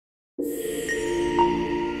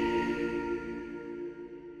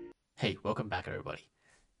Hey, welcome back everybody.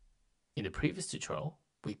 In the previous tutorial,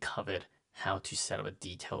 we covered how to set up a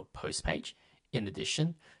detailed post page in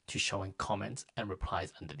addition to showing comments and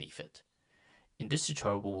replies underneath it. In this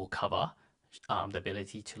tutorial, we will cover the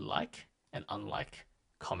ability to like and unlike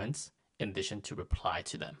comments in addition to reply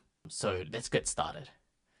to them. So let's get started.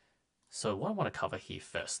 So what I want to cover here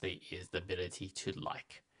firstly is the ability to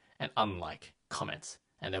like and unlike comments,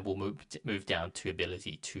 and then we'll move down to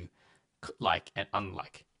ability to like and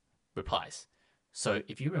unlike replies. So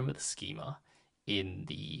if you remember the schema in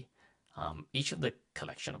the each of the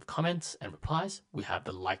collection of comments and replies, we have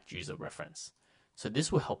the liked user reference. So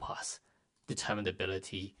this will help us determine the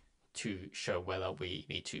ability to show whether we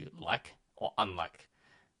need to like or unlike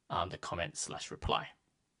the comment / reply.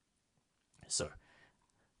 So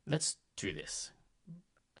let's do this.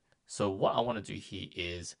 So what I want to do here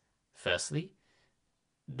is, firstly,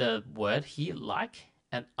 the word here, like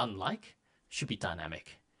and unlike, should be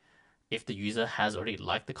dynamic. If the user has already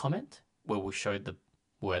liked the comment, we will show the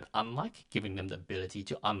word unlike, giving them the ability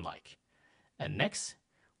to unlike. And next,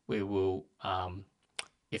 we will,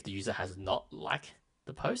 if the user has not liked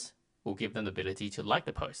the post, we'll give them the ability to like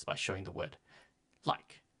the post by showing the word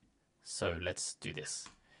like. So let's do this.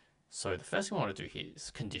 So the first thing I want to do here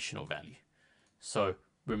is conditional value. So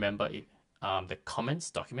remember, the comments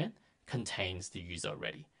document contains the user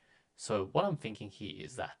already. So what I'm thinking here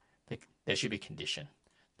is that there should be a condition.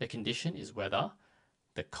 The condition is whether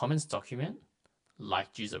the comments document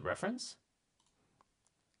liked user reference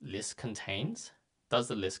list contains, does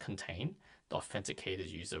the list contain the authenticated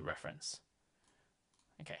user reference?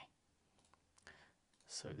 Okay.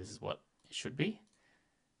 So this is what it should be.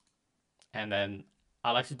 And then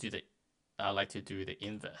I like to do the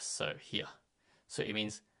inverse. So here. So it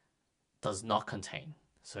means does not contain.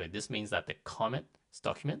 So this means that the comments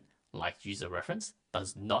document liked user reference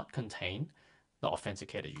does not contain the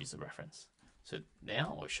authenticated user reference. So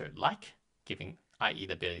now I'll show like, giving i.e.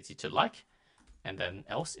 the ability to like, and then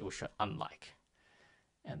else it will show unlike.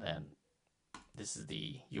 And then this is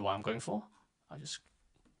the UI I'm going for. I'll just,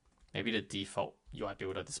 maybe the default UI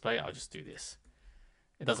builder display, I'll just do this.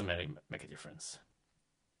 It doesn't really make a difference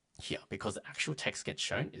here because the actual text gets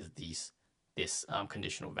shown is this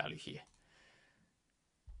conditional value here.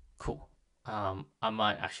 Cool. I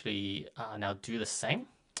might actually now do the same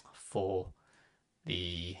for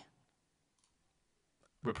the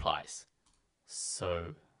replies.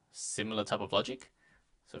 So similar type of logic.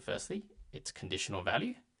 So firstly, it's conditional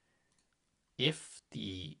value. If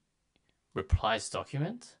the replies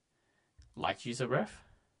document like user ref,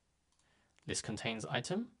 list contains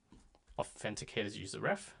item, authenticated user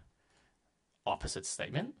ref, opposite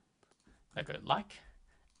statement, I go like,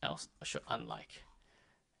 else I show unlike,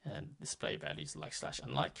 and display values like /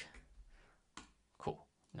 unlike. Cool.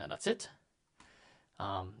 Now that's it.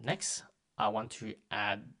 Next, I want to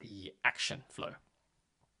add the action flow.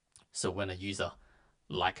 So when a user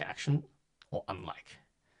like action or unlike.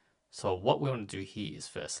 So what we want to do here is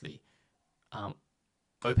firstly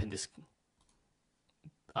open this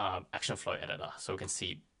action flow editor so we can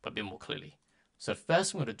see a bit more clearly. So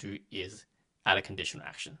first we're going to do is add a conditional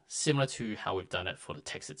action, similar to how we've done it for the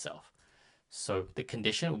text itself. So the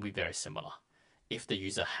condition will be very similar. If the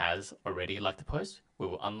user has already liked the post, we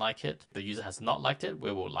will unlike it. If the user has not liked it,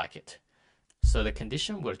 we will like it. So the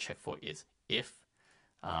condition we'll check for is if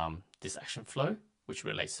this action flow, which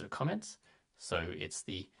relates to the comments, so it's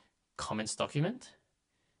the comments document,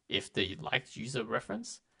 if the liked user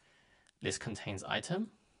reference list contains item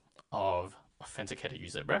of authenticated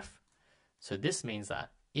user ref. So this means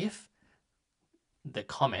that if the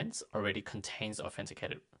comments already contains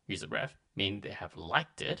authenticated user ref, meaning they have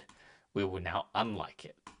liked it, we will now unlike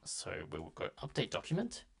it. So we will go update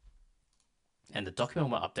document, and the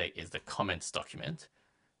document we'll update is the comments document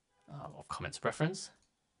of comments reference.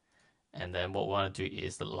 And then what we want to do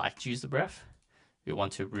is the liked user ref. We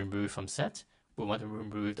want to remove from set. We want to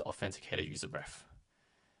remove the authenticated user ref.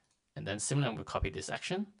 And then similarly, we'll copy this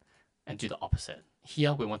action and do the opposite.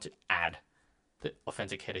 Here we want to add the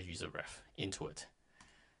authenticated user ref into it.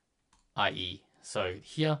 I.e., so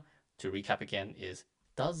here to recap again is,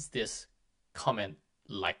 does this comment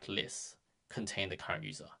like list contain the current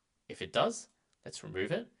user? If it does, let's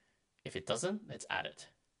remove it. If it doesn't, let's add it.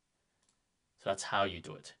 So that's how you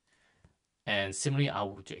do it. And similarly, I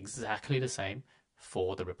will do exactly the same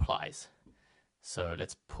for the replies. So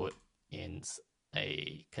let's put in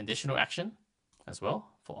a conditional action as well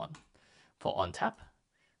for on tap.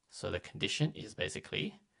 So the condition is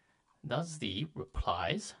basically, does the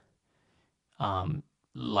replies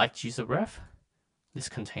liked user ref this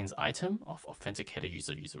contains item of authenticator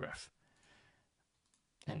user ref.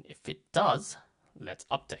 And if it does, let's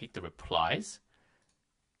update the replies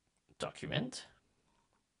document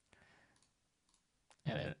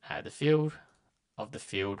and then add the field of the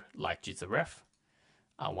field liked user ref.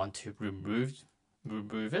 I want to remove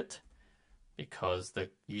it because the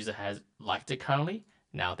user has liked it currently.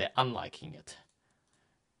 Now they're unliking it.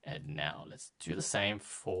 And now let's do the same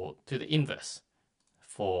do the inverse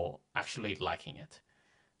for actually liking it,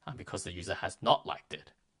 because the user has not liked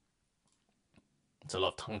it. It's a lot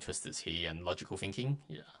of tongue twisters here and logical thinking.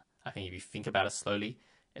 Yeah, I think if you think about it slowly,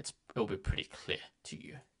 it'll be pretty clear to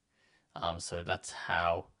you. So that's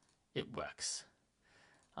how it works.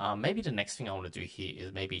 Maybe the next thing I want to do here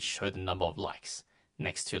is maybe show the number of likes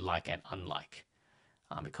next to like and unlike,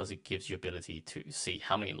 because it gives you ability to see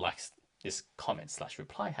how many likes this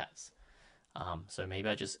comment/reply has. So maybe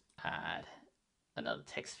I just add another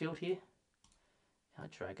text field here. I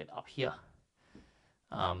drag it up here.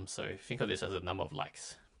 So think of this as a number of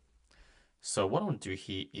likes. So what I want to do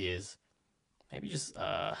here is maybe just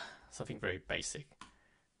something very basic.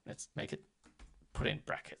 Let's put it in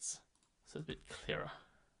brackets so it's a bit clearer.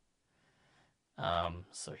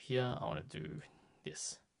 So here I want to do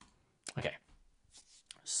this. Okay.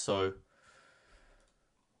 So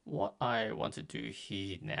what I want to do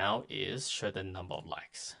here now is show the number of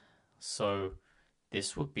likes. So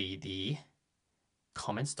this would be the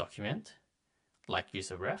comments document, like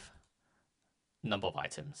user ref, number of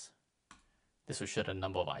items. This will show the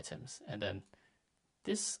number of items. And then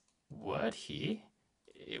this word here,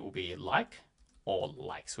 it will be like or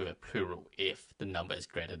likes with a plural if the number is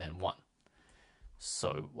greater than 1.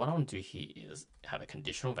 So what I want to do here is have a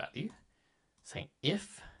conditional value saying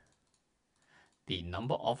if the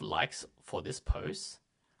number of likes for this post,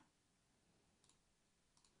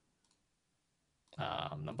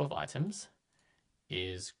 number of items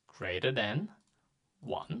is greater than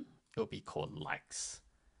 1, it will be called likes.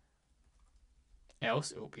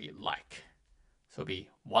 Else it will be like. So it'll be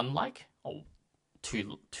 1 like or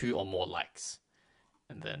two or more likes.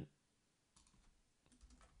 And then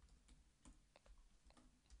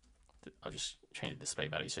I'll just change the display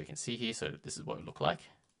value so you can see here. So this is what it look like.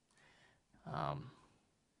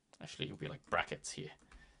 Actually, it'll be like brackets here.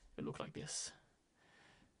 It look like this.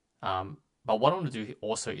 But what I want to do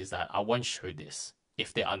also is that I won't show this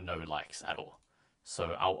if there are no likes at all.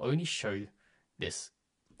 So I'll only show this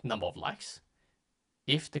number of likes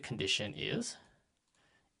if the condition is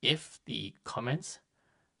if the comments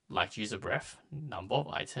liked user ref number of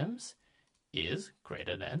items is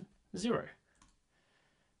greater than 0.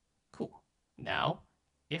 Cool. Now,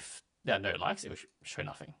 if there are no likes, it will show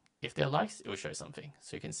nothing. If there are likes, it will show something.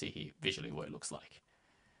 So you can see here visually what it looks like.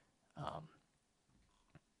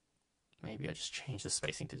 Maybe I just change the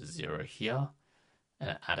spacing to 0 here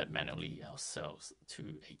and add it manually ourselves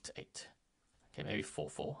to 8 to 8. Okay, maybe 4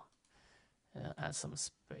 4. And add some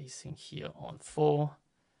spacing here on 4.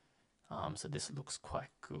 So this looks quite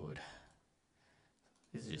good.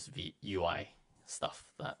 This is just the UI stuff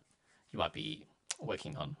that you might be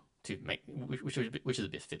working on to make, which is a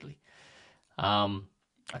bit fiddly.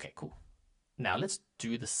 Okay, cool. Now let's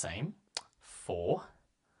do the same for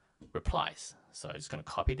replies. So I'm just going to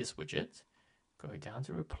copy this widget, go down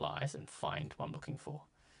to replies and find what I'm looking for.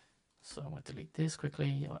 So I'm going to delete this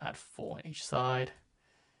quickly. I'll add 4 on each side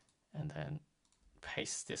and then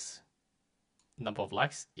paste this number of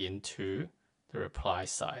likes into the reply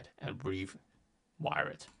side and rewire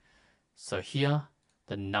it. So here,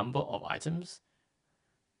 the number of items,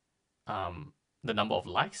 the number of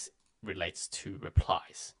likes relates to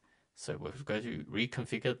replies. So we're going to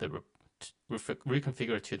reconfigure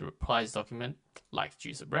reconfigure it to the replies document, like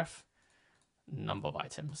user ref, number of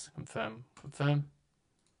items, confirm.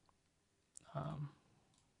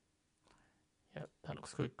 Yep, that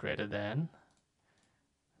looks good, greater than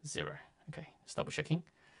 0. Okay, just double checking.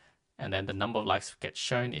 And then the number of likes gets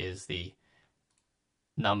shown is the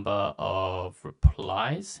number of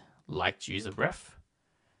replies, liked user ref,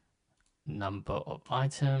 number of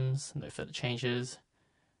items, no further changes.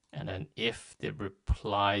 And then if the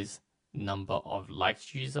replies number of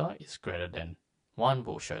liked user is greater than 1,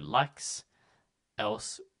 we'll show likes.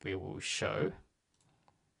 Else we will show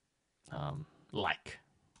like,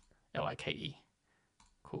 L-I-K-E.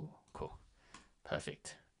 Cool.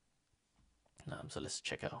 Perfect. So let's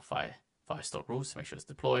check out Firestore rules to make sure it's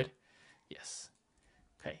deployed. Yes.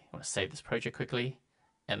 Okay, I want to save this project quickly.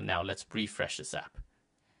 And now let's refresh this app.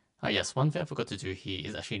 Yes, one thing I forgot to do here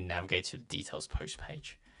is actually navigate to the details post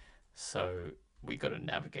page. So we got to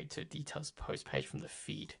navigate to the details post page from the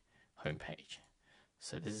feed homepage.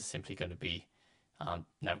 So this is simply going to be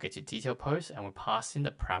navigate to detail post, and we'll pass in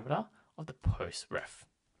the parameter of the post ref.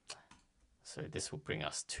 So this will bring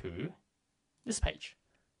us to this page.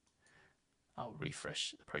 I'll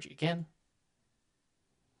refresh the project again.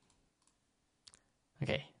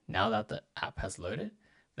 Okay, now that the app has loaded,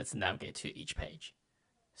 let's navigate to each page.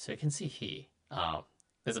 So you can see here,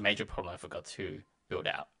 there's a major problem I forgot to build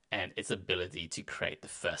out, and its ability to create the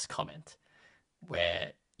first comment,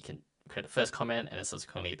 where you can create the first comment and then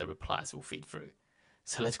subsequently the replies will feed through.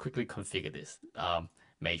 So let's quickly configure this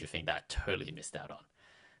major thing that I totally missed out on.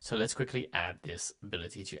 So let's quickly add this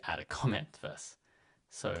ability to add a comment first.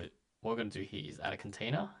 So what we're going to do here is add a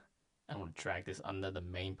container, and we'll drag this under the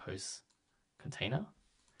main post container.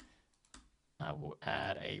 I will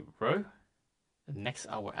add a row. Next,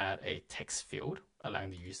 I will add a text field, allowing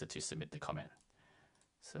the user to submit the comment.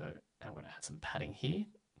 So I'm going to add some padding here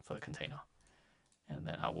for the container. And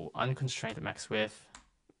then I will unconstrain the max width.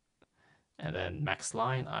 And then max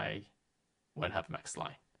line, I won't have a max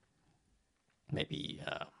line. Maybe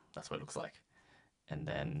that's what it looks like. And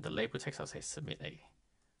then the label text, I'll say submit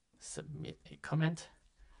a comment.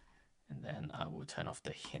 And then I will turn off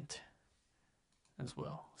the hint as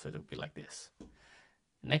well. So it'll be like this.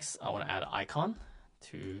 Next, I want to add an icon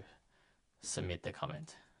to submit the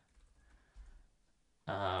comment.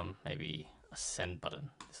 Maybe a send button.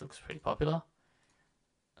 This looks pretty popular.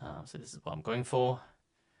 So this is what I'm going for.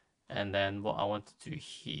 And then what I want to do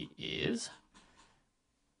here is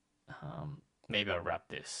maybe I'll wrap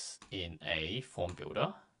this in a form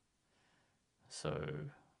builder. So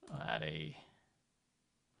I'll add in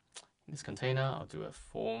this container, I'll do a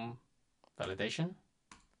form validation.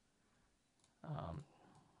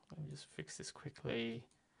 Let me just fix this quickly.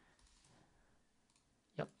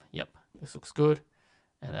 Yep, this looks good.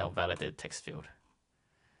 And I'll validate the text field.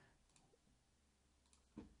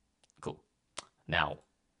 Cool. Now,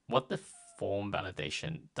 what the form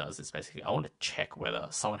validation does is basically, I want to check whether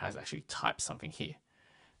someone has actually typed something here.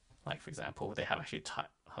 Like, for example, they have actually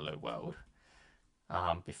typed hello world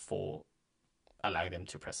before allowing them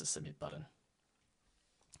to press the submit button.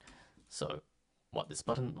 So what this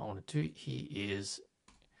button I want to do here is,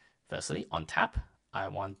 firstly, on tap, I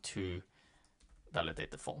want to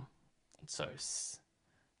validate the form. So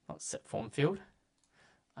not set form field.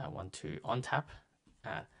 I want to on tap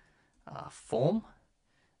add form,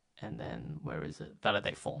 and then where is it?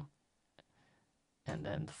 Validate form. And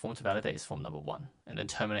then the form to validate is form number 1, and then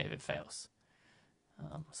terminate if it fails.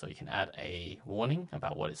 So you can add a warning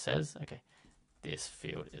about what it says. Okay, this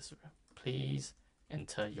field is, please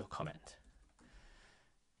enter your comment.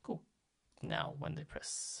 Cool. Now when they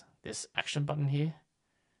press this action button here,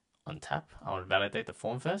 on tap, I want to validate the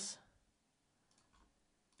form first.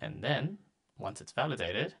 And then once it's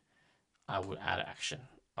validated, I will add an action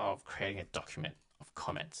of creating a document of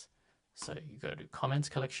comments. So you go to comments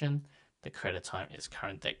collection, the created time is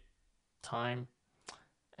current date time.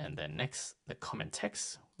 And then next, the comment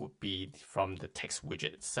text would be from the text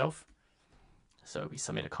widget itself. So we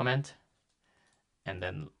submit a comment, and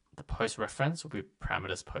then the post reference will be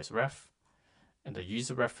parameters post ref, and the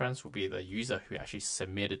user reference will be the user who actually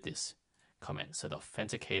submitted this comment. So the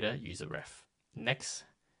authenticator user ref. Next,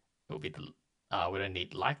 it will be the we don't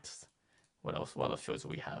need liked. What else? What other fields do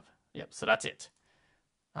we have? Yep. So that's it.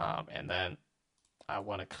 And then I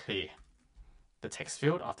want to clear the text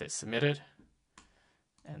field after it's submitted.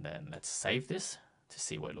 And then let's save this to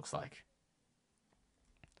see what it looks like.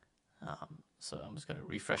 So I'm just going to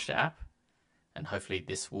refresh the app, and hopefully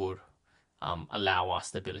this would allow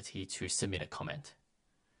us the ability to submit a comment,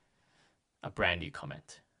 a brand new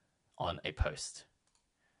comment on a post.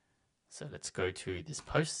 So let's go to this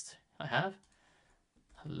post I have.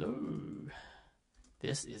 Hello.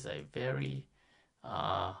 This is a very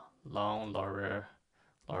long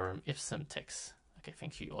lorem ipsum text. Okay,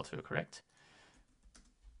 thank you, autocorrect.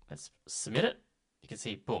 Let's submit it. You can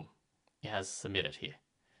see, boom, it has submitted here.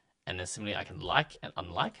 And then similarly, I can like and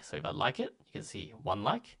unlike. So if I like it, you can see 1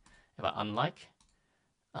 like. If I unlike,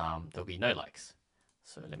 there'll be no likes.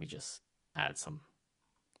 So let me just add some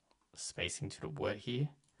spacing to the word here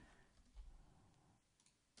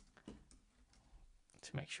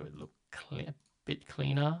to make sure it looks a bit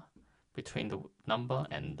cleaner between the number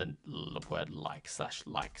and the word like /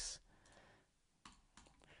 likes.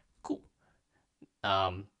 Cool.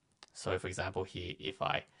 So for example here, if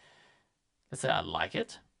let's say I like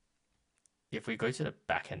it, if we go to the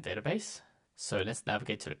backend database, so let's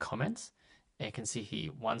navigate to the comments, and you can see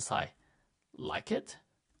here, once I like it,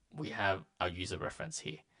 we have our user reference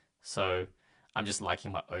here. So I'm just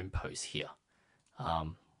liking my own post here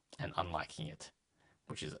and unliking it,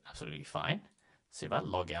 which is absolutely fine. So if I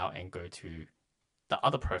log out and go to the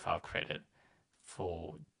other profile I've created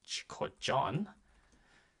called John.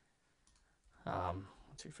 1,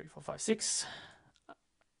 2, 3, 4, 5, 6.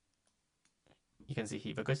 You can see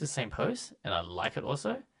here, if I go to the same post and I like it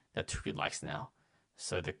also, there are 2 likes now.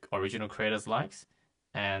 So the original creator's likes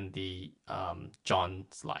and the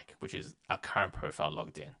John's like, which is our current profile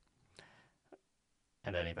logged in.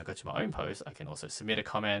 And then if I go to my own post, I can also submit a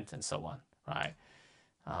comment and so on, right?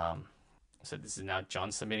 So this is now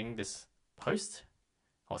John submitting this post,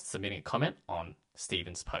 or submitting a comment on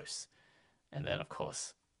Stephen's post. And then, of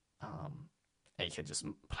course, you can just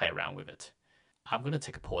play around with it. I'm going to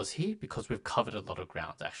take a pause here because we've covered a lot of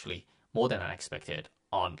ground, actually, more than I expected,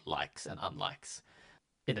 on likes and unlikes.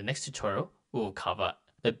 In the next tutorial, we will cover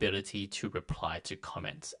the ability to reply to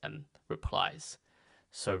comments and replies.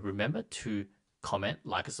 So remember to comment,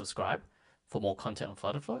 like, and subscribe for more content on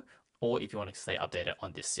Flutterflow, or if you want to stay updated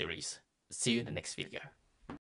on this series. See you in the next video.